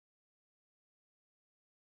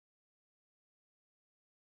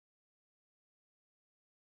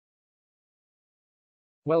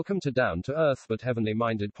Welcome to Down to Earth but Heavenly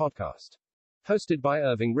Minded podcast. Hosted by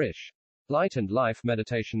Irving Risch. Light and Life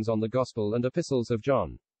Meditations on the Gospel and Epistles of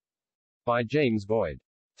John. By James Boyd.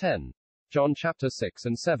 10. John chapter 6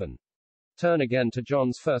 and 7. Turn again to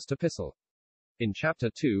John's first epistle. In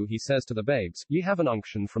chapter 2 he says to the babes, Ye have an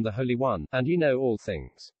unction from the Holy One, and ye know all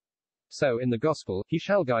things. So in the Gospel, he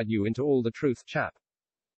shall guide you into all the truth. Chap.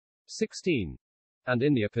 16. And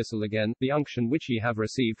in the epistle again, the unction which ye have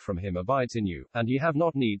received from him abides in you, and ye have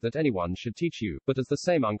not need that anyone should teach you, but as the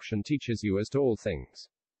same unction teaches you as to all things,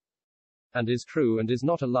 and is true and is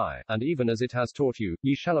not a lie, and even as it has taught you,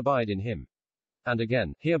 ye shall abide in him. And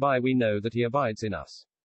again, hereby we know that he abides in us,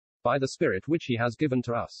 by the Spirit which he has given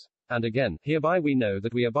to us. And again, hereby we know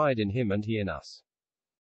that we abide in him and he in us,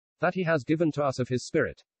 that he has given to us of his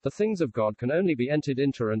Spirit. The things of God can only be entered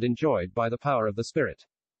into and enjoyed by the power of the Spirit.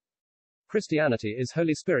 Christianity is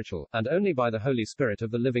wholly spiritual, and only by the Holy Spirit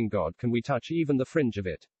of the living God can we touch even the fringe of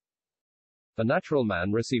it. The natural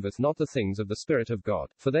man receiveth not the things of the Spirit of God,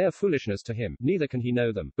 for they are foolishness to him, neither can he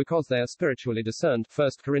know them, because they are spiritually discerned. 1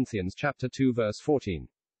 Corinthians chapter 2 verse 14.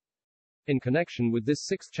 In connection with this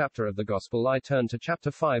 6th chapter of the Gospel, I turn to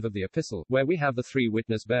chapter 5 of the Epistle, where we have the three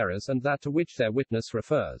witness bearers and that to which their witness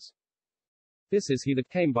refers. This is he that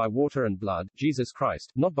came by water and blood, Jesus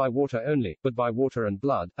Christ, not by water only, but by water and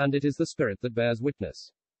blood, and it is the Spirit that bears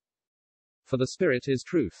witness. For the Spirit is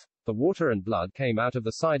truth. The water and blood came out of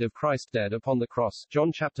the side of Christ dead upon the cross.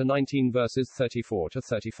 John chapter 19 verses 34 to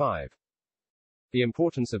 35. The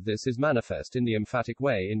importance of this is manifest in the emphatic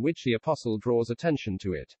way in which the apostle draws attention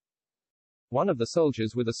to it. One of the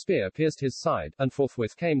soldiers with a spear pierced his side, and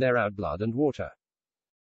forthwith came there out blood and water.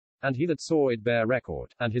 And he that saw it bare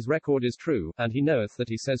record, and his record is true, and he knoweth that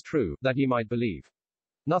he says true, that ye might believe.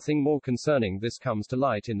 Nothing more concerning this comes to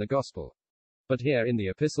light in the Gospel. But here in the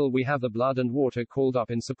epistle we have the blood and water called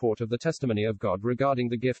up in support of the testimony of God regarding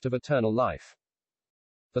the gift of eternal life.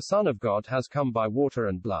 The Son of God has come by water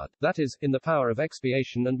and blood, that is, in the power of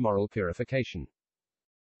expiation and moral purification.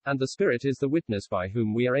 And the Spirit is the witness by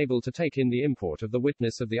whom we are able to take in the import of the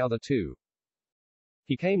witness of the other two.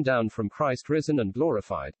 He came down from Christ risen and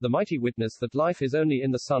glorified, the mighty witness that life is only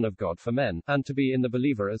in the Son of God for men, and to be in the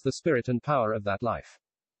believer as the Spirit and power of that life,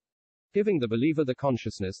 giving the believer the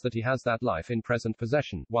consciousness that he has that life in present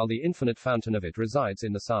possession, while the infinite fountain of it resides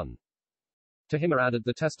in the Son. To him are added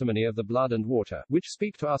the testimony of the blood and water, which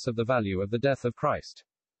speak to us of the value of the death of Christ.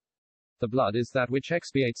 The blood is that which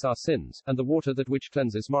expiates our sins, and the water that which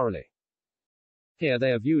cleanses morally. Here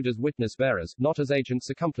they are viewed as witness bearers, not as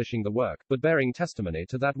agents accomplishing the work, but bearing testimony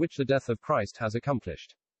to that which the death of Christ has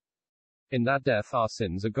accomplished. In that death our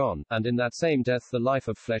sins are gone, and in that same death the life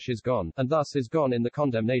of flesh is gone, and thus is gone in the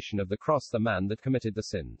condemnation of the cross the man that committed the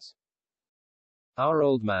sins. Our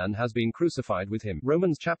old man has been crucified with him.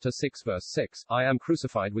 Romans chapter 6 verse 6. I am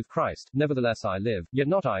crucified with Christ, nevertheless I live, yet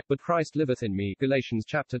not I, but Christ liveth in me. Galatians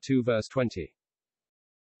chapter 2 verse 20.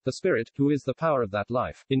 The Spirit, who is the power of that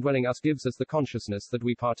life, indwelling us gives us the consciousness that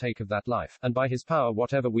we partake of that life, and by his power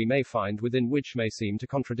whatever we may find within which may seem to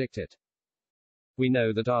contradict it. We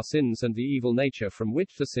know that our sins and the evil nature from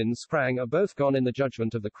which the sins sprang are both gone in the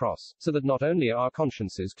judgment of the cross, so that not only are our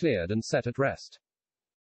consciences cleared and set at rest,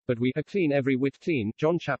 but we are clean every whit clean.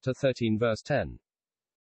 John chapter 13 verse 10.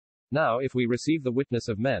 Now if we receive the witness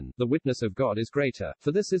of men, the witness of God is greater,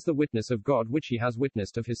 for this is the witness of God which he has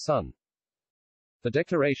witnessed of his Son. The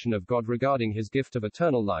declaration of God regarding his gift of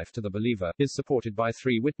eternal life to the believer is supported by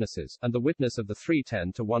three witnesses, and the witness of the three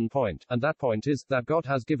tend to one point, and that point is, that God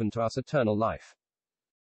has given to us eternal life.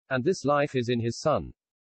 And this life is in his Son.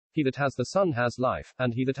 He that has the Son has life,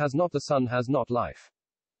 and he that has not the Son has not life.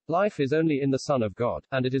 Life is only in the Son of God,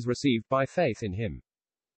 and it is received by faith in him.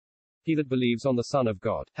 He that believes on the Son of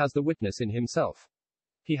God has the witness in himself.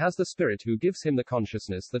 He has the Spirit who gives him the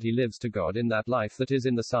consciousness that he lives to God in that life that is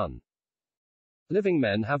in the Son. Living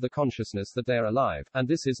men have the consciousness that they are alive, and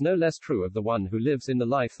this is no less true of the one who lives in the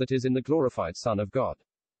life that is in the glorified Son of God.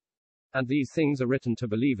 And these things are written to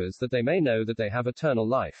believers that they may know that they have eternal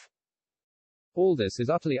life. All this is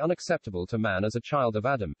utterly unacceptable to man as a child of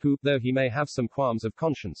Adam, who, though he may have some qualms of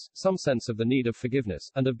conscience, some sense of the need of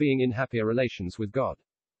forgiveness, and of being in happier relations with God,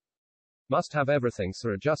 must have everything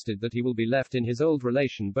so adjusted that he will be left in his old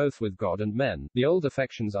relation both with God and men, the old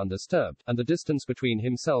affections undisturbed, and the distance between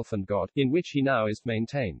himself and God, in which he now is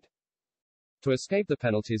maintained, to escape the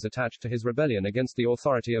penalties attached to his rebellion against the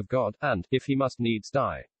authority of God, and, if he must needs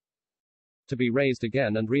die, to be raised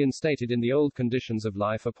again and reinstated in the old conditions of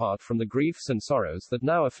life apart from the griefs and sorrows that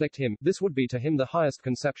now afflict him. This would be to him the highest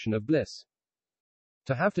conception of bliss.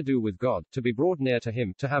 To have to do with God, to be brought near to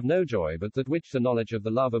him, to have no joy but that which the knowledge of the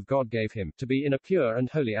love of God gave him, to be in a pure and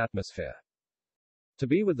holy atmosphere, to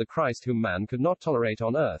be with the Christ whom man could not tolerate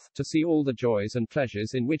on earth, to see all the joys and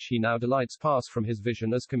pleasures in which he now delights pass from his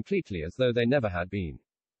vision as completely as though they never had been.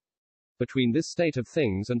 Between this state of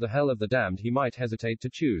things and the hell of the damned he might hesitate to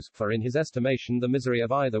choose, for in his estimation the misery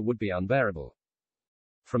of either would be unbearable.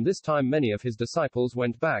 From this time many of his disciples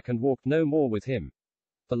went back and walked no more with him.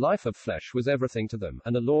 The life of flesh was everything to them,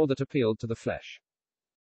 and a law that appealed to the flesh,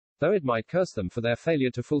 though it might curse them for their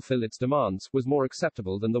failure to fulfill its demands, was more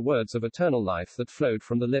acceptable than the words of eternal life that flowed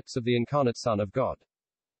from the lips of the incarnate Son of God.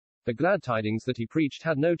 The glad tidings that he preached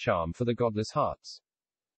had no charm for the godless hearts.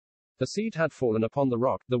 The seed had fallen upon the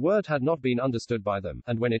rock, the word had not been understood by them,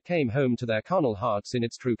 and when it came home to their carnal hearts in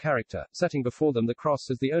its true character, setting before them the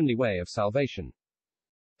cross as the only way of salvation,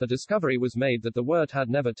 the discovery was made that the word had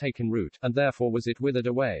never taken root, and therefore was it withered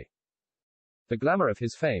away. The glamour of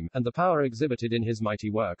his fame, and the power exhibited in his mighty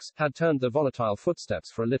works, had turned the volatile footsteps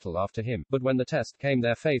for a little after him, but when the test came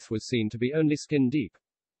their faith was seen to be only skin deep.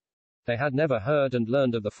 They had never heard and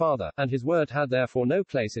learned of the Father, and his word had therefore no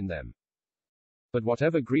place in them. But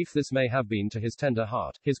whatever grief this may have been to his tender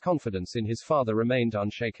heart, his confidence in his Father remained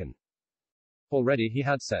unshaken. Already he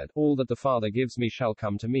had said, "All that the Father gives me shall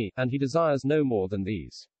come to me," and he desires no more than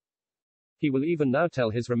these. He will even now tell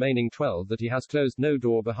his remaining 12 that he has closed no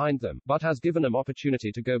door behind them, but has given them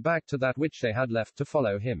opportunity to go back to that which they had left to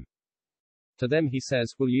follow him. To them he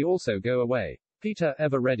says, "Will ye also go away?" Peter,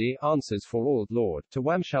 ever ready, answers, "For all, Lord, to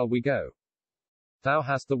whom shall we go? Thou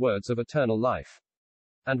hast the words of eternal life.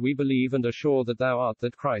 And we believe and are sure that thou art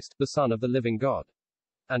that Christ, the Son of the living God."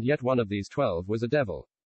 And yet one of these 12 was a devil.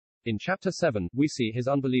 In chapter 7, we see his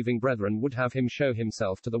unbelieving brethren would have him show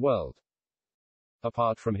himself to the world.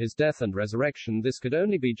 Apart from his death and resurrection, this could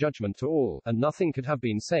only be judgment to all, and nothing could have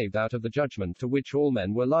been saved out of the judgment to which all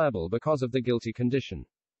men were liable because of the guilty condition.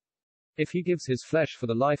 If he gives his flesh for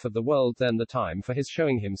the life of the world, then the time for his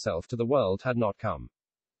showing himself to the world had not come.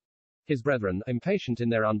 His brethren, impatient in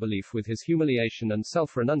their unbelief with his humiliation and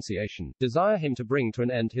self-renunciation, desire him to bring to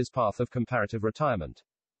an end his path of comparative retirement.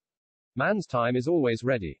 Man's time is always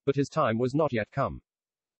ready, but his time was not yet come.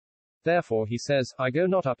 Therefore he says, "I go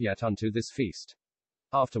not up yet unto this feast."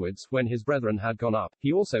 Afterwards, when his brethren had gone up,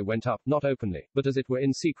 he also went up, not openly, but as it were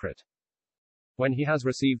in secret. When he has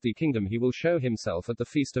received the kingdom he will show himself at the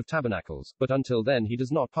Feast of Tabernacles, but until then he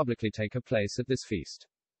does not publicly take a place at this feast.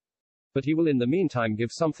 But he will in the meantime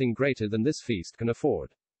give something greater than this feast can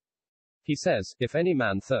afford. He says, "If any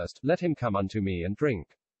man thirst, let him come unto me and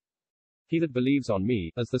drink. He that believes on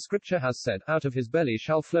me, as the scripture has said, out of his belly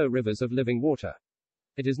shall flow rivers of living water."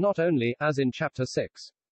 It is not only, as in chapter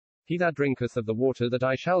 6, "He that drinketh of the water that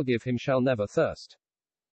I shall give him shall never thirst.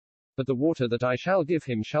 But the water that I shall give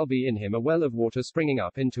him shall be in him a well of water springing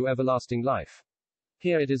up into everlasting life."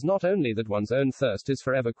 Here it is not only that one's own thirst is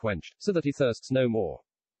forever quenched, so that he thirsts no more,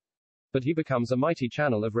 but he becomes a mighty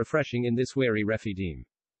channel of refreshing in this weary Rephidim.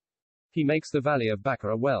 He makes the valley of Baca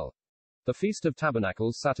a well. The Feast of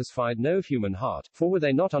Tabernacles satisfied no human heart, for were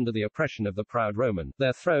they not under the oppression of the proud Roman,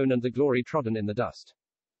 their throne and the glory trodden in the dust?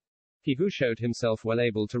 He who showed himself well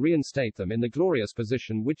able to reinstate them in the glorious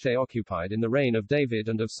position which they occupied in the reign of David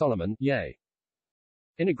and of Solomon, yea,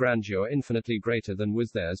 in a grandeur infinitely greater than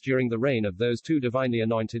was theirs during the reign of those two divinely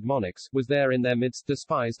anointed monarchs, was there in their midst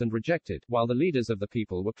despised and rejected, while the leaders of the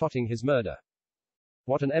people were plotting his murder.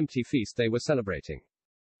 What an empty feast they were celebrating!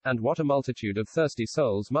 And what a multitude of thirsty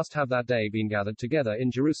souls must have that day been gathered together in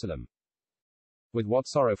Jerusalem! With what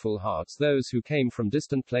sorrowful hearts those who came from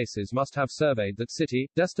distant places must have surveyed that city,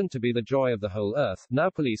 destined to be the joy of the whole earth, now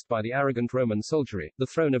policed by the arrogant Roman soldiery, the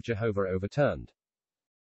throne of Jehovah overturned,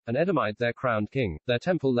 an Edomite their crowned king, their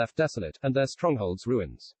temple left desolate, and their strongholds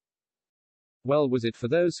ruins. Well was it for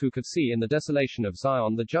those who could see in the desolation of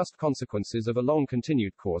Zion the just consequences of a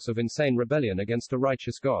long-continued course of insane rebellion against a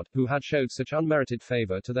righteous God, who had showed such unmerited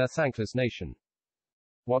favor to their thankless nation.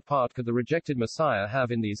 What part could the rejected Messiah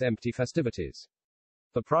have in these empty festivities?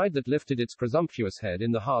 The pride that lifted its presumptuous head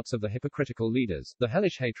in the hearts of the hypocritical leaders, the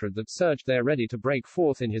hellish hatred that surged there ready to break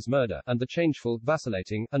forth in his murder, and the changeful,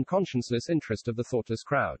 vacillating, and conscienceless interest of the thoughtless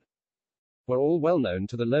crowd, were all well known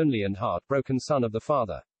to the lonely and heart-broken Son of the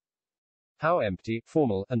Father. How empty,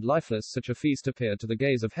 formal, and lifeless such a feast appeared to the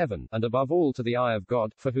gaze of heaven, and above all to the eye of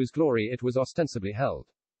God, for whose glory it was ostensibly held.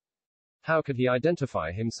 How could he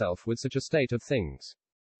identify himself with such a state of things?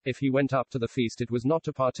 If he went up to the feast, it was not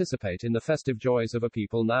to participate in the festive joys of a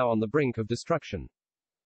people now on the brink of destruction,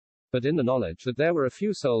 but in the knowledge that there were a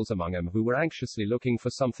few souls among them who were anxiously looking for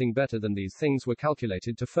something better than these things were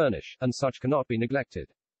calculated to furnish, and such cannot be neglected.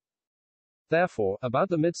 Therefore, about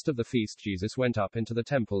the midst of the feast Jesus went up into the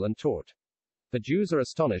temple and taught. The Jews are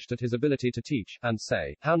astonished at his ability to teach, and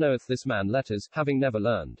say, "How knoweth this man letters, having never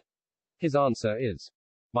learned?" His answer is,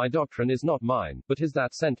 "My doctrine is not mine, but his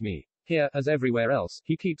that sent me." Here, as everywhere else,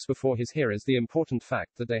 he keeps before his hearers the important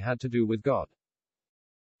fact that they had to do with God.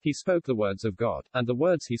 He spoke the words of God, and the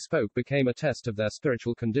words he spoke became a test of their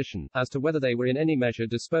spiritual condition, as to whether they were in any measure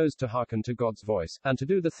disposed to hearken to God's voice, and to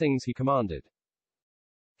do the things he commanded.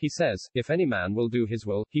 He says, "If any man will do his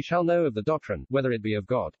will, he shall know of the doctrine, whether it be of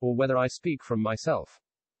God, or whether I speak from myself."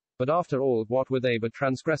 But after all, what were they but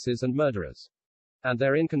transgressors and murderers? And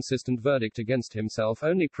their inconsistent verdict against himself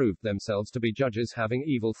only proved themselves to be judges having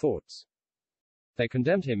evil thoughts. They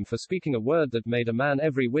condemned him for speaking a word that made a man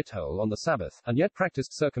every whit whole on the Sabbath, and yet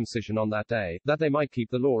practiced circumcision on that day, that they might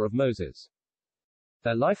keep the law of Moses.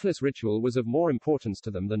 Their lifeless ritual was of more importance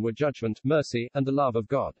to them than were judgment, mercy, and the love of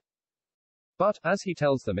God. But, as he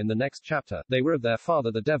tells them in the next chapter, they were of their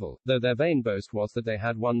father the devil, though their vain boast was that they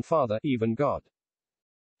had one father, even God.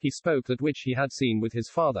 He spoke that which he had seen with his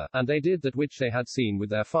father, and they did that which they had seen with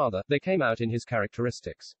their father. They came out in his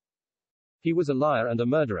characteristics. He was a liar and a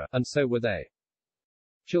murderer, and so were they.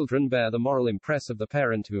 Children bear the moral impress of the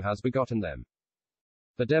parent who has begotten them.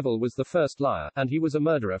 The devil was the first liar, and he was a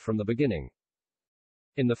murderer from the beginning.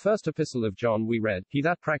 In the first epistle of John we read, "He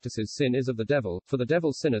that practices sin is of the devil, for the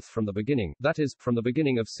devil sinneth from the beginning," that is, from the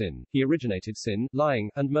beginning of sin. He originated sin, lying,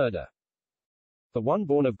 and murder. The one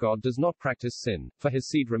born of God does not practice sin, for his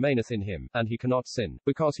seed remaineth in him, and he cannot sin,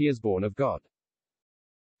 because he is born of God.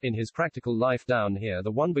 In his practical life down here,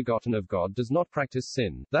 the one begotten of God does not practice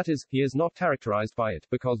sin, that is, he is not characterized by it,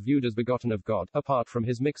 because viewed as begotten of God, apart from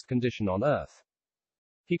his mixed condition on earth.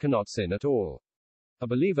 He cannot sin at all. A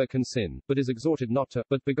believer can sin, but is exhorted not to,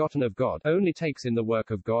 but begotten of God only takes in the work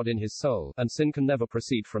of God in his soul, and sin can never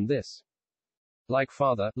proceed from this. Like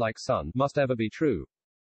Father, like Son, must ever be true.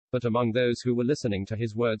 But among those who were listening to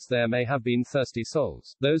his words there may have been thirsty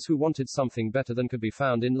souls, those who wanted something better than could be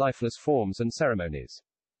found in lifeless forms and ceremonies.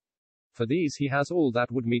 For these he has all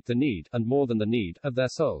that would meet the need, and more than the need, of their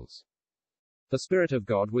souls. The Spirit of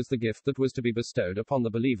God was the gift that was to be bestowed upon the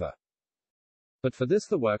believer. But for this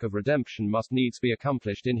the work of redemption must needs be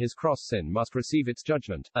accomplished in his cross. Sin must receive its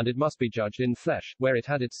judgment, and it must be judged in flesh, where it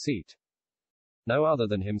had its seat. No other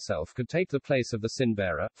than himself could take the place of the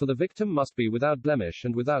sin-bearer, for the victim must be without blemish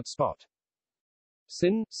and without spot.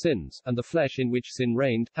 Sin, sins, and the flesh in which sin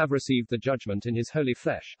reigned, have received the judgment in his holy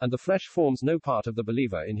flesh, and the flesh forms no part of the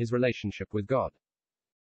believer in his relationship with God.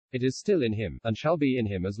 It is still in him, and shall be in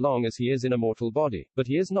him as long as he is in a mortal body, but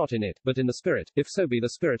he is not in it, but in the Spirit, if so be the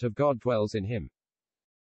Spirit of God dwells in him.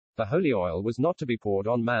 The holy oil was not to be poured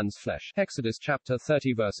on man's flesh, Exodus chapter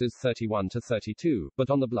 30 verses 31 to 32, but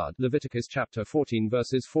on the blood, Leviticus chapter 14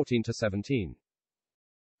 verses 14 to 17.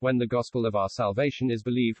 When the gospel of our salvation is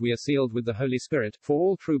believed, we are sealed with the Holy Spirit, for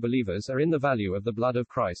all true believers are in the value of the blood of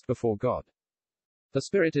Christ before God. The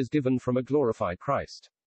Spirit is given from a glorified Christ.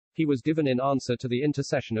 He was given in answer to the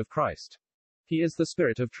intercession of Christ. He is the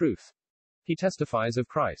Spirit of truth. He testifies of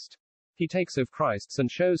Christ. He takes of Christ's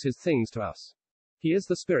and shows his things to us. He is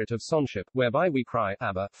the Spirit of sonship, whereby we cry,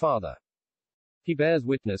 Abba, Father. He bears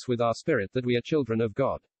witness with our spirit that we are children of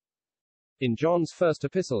God. In John's first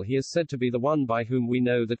epistle he is said to be the one by whom we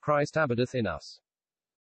know that Christ abideth in us.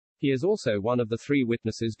 He is also one of the three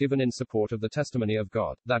witnesses given in support of the testimony of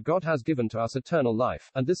God, that God has given to us eternal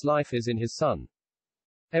life, and this life is in his Son.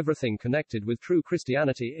 Everything connected with true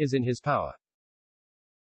Christianity is in his power.